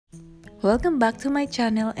Welcome back to my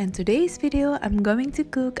channel, and today's video I'm going to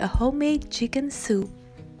cook a homemade chicken soup.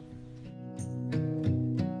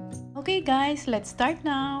 Okay guys, let's start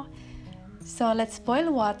now. So let's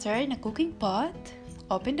boil water in a cooking pot.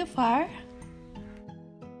 Open the fire.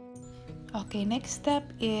 Okay, next step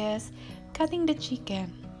is cutting the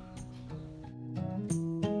chicken.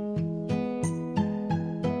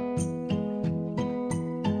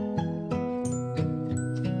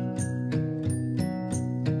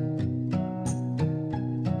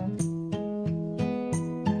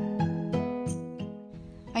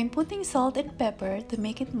 I'm putting salt and pepper to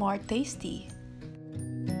make it more tasty.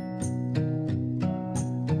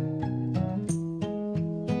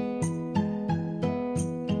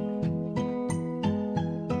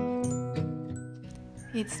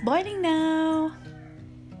 It's boiling now.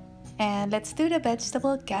 And let's do the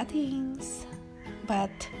vegetable cuttings. But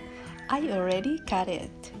I already cut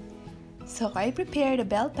it. So I prepared the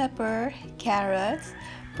bell pepper, carrots,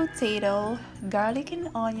 potato, garlic and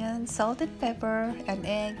onion, salt and pepper, and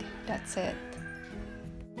egg. That's it.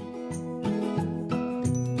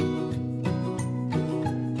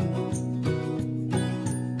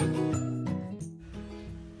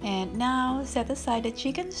 And now set aside the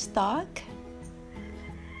chicken stock.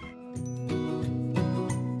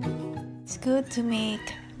 It's good to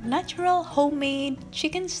make natural homemade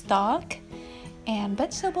chicken stock and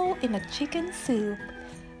vegetable in a chicken soup.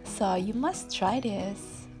 So you must try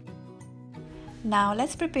this. Now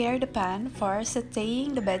let's prepare the pan for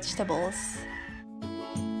sautéing the vegetables.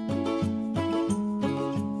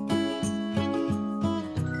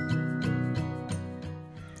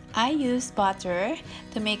 I use butter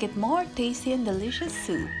to make it more tasty and delicious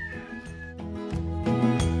soup.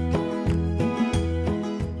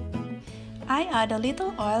 I add a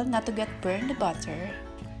little oil not to get burned the butter.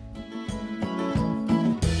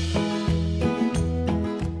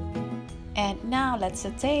 And now let's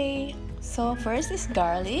saute. So first is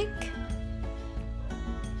garlic.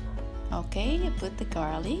 Okay, you put the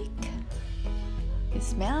garlic. It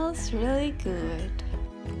smells really good.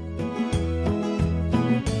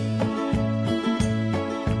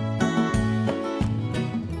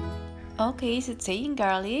 Okay, sauteing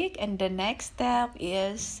garlic, and the next step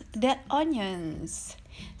is the onions.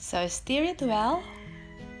 So stir it well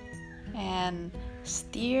and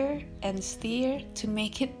stir to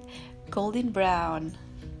make it golden brown.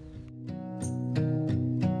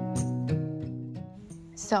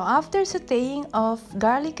 So after sauteing of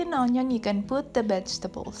garlic and onion, you can put the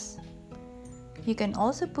vegetables. You can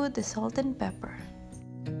also put the salt and pepper.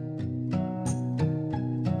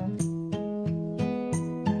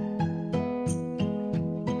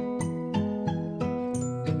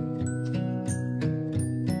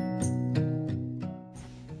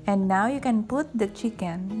 And now you can put the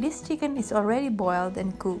chicken. This chicken is already boiled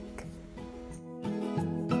and cooked.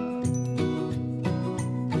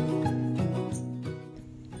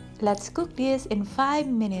 Let's cook this in 5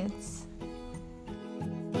 minutes.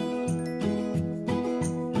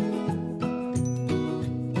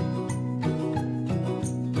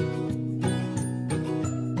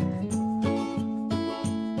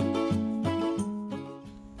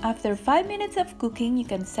 After 5 minutes of cooking, you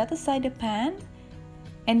can set aside the pan.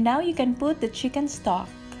 And now you can put the chicken stock.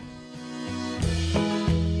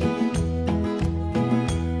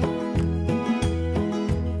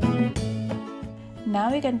 Now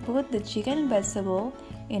we can put the chicken and vegetable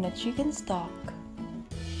in a chicken stock.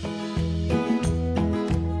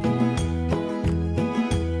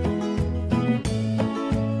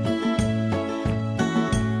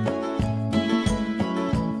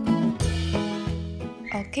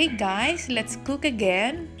 Okay guys, let's cook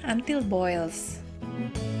again until boils.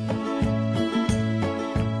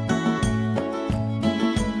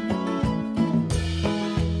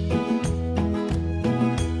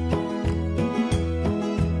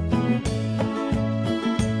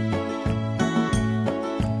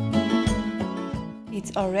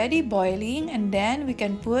 It's already boiling, and then we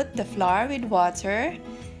can put the flour with water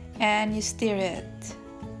and you stir it.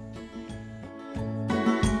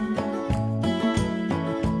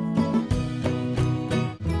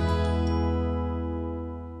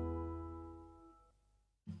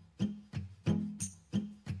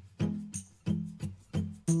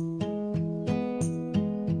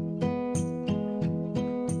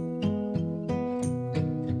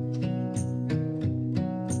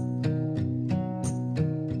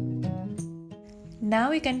 Now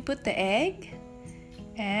we can put the egg,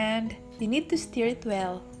 and you need to stir it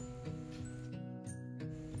well.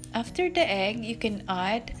 After the egg, you can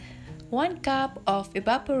add 1 cup of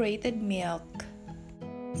evaporated milk.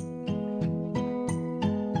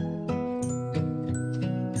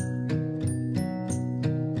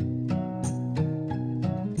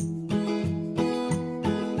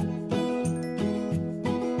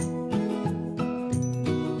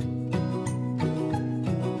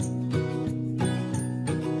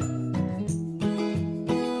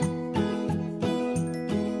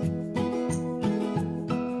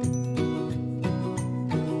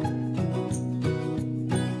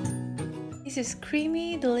 is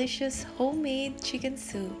creamy, delicious homemade chicken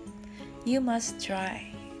soup. You must try.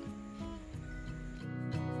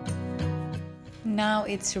 Now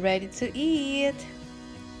it's ready to eat.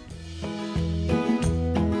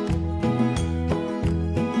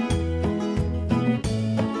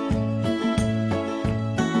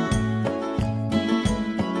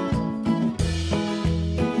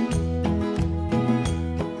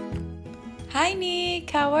 Hi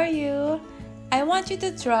Nick, how are you? I want you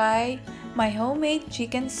to try my homemade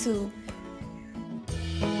chicken soup.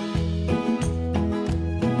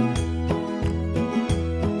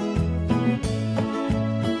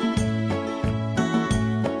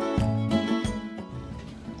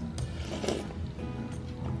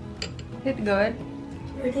 Is it good?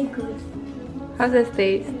 Pretty good. How's the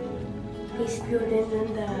taste? It's good, and then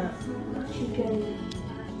the chicken.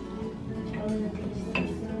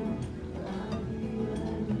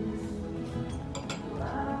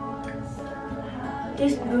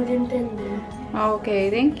 It's good and tender. Okay,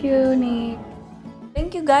 thank you, Nick.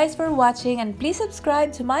 Thank you guys for watching, and please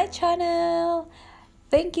subscribe to my channel.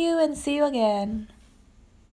 Thank you and see you again.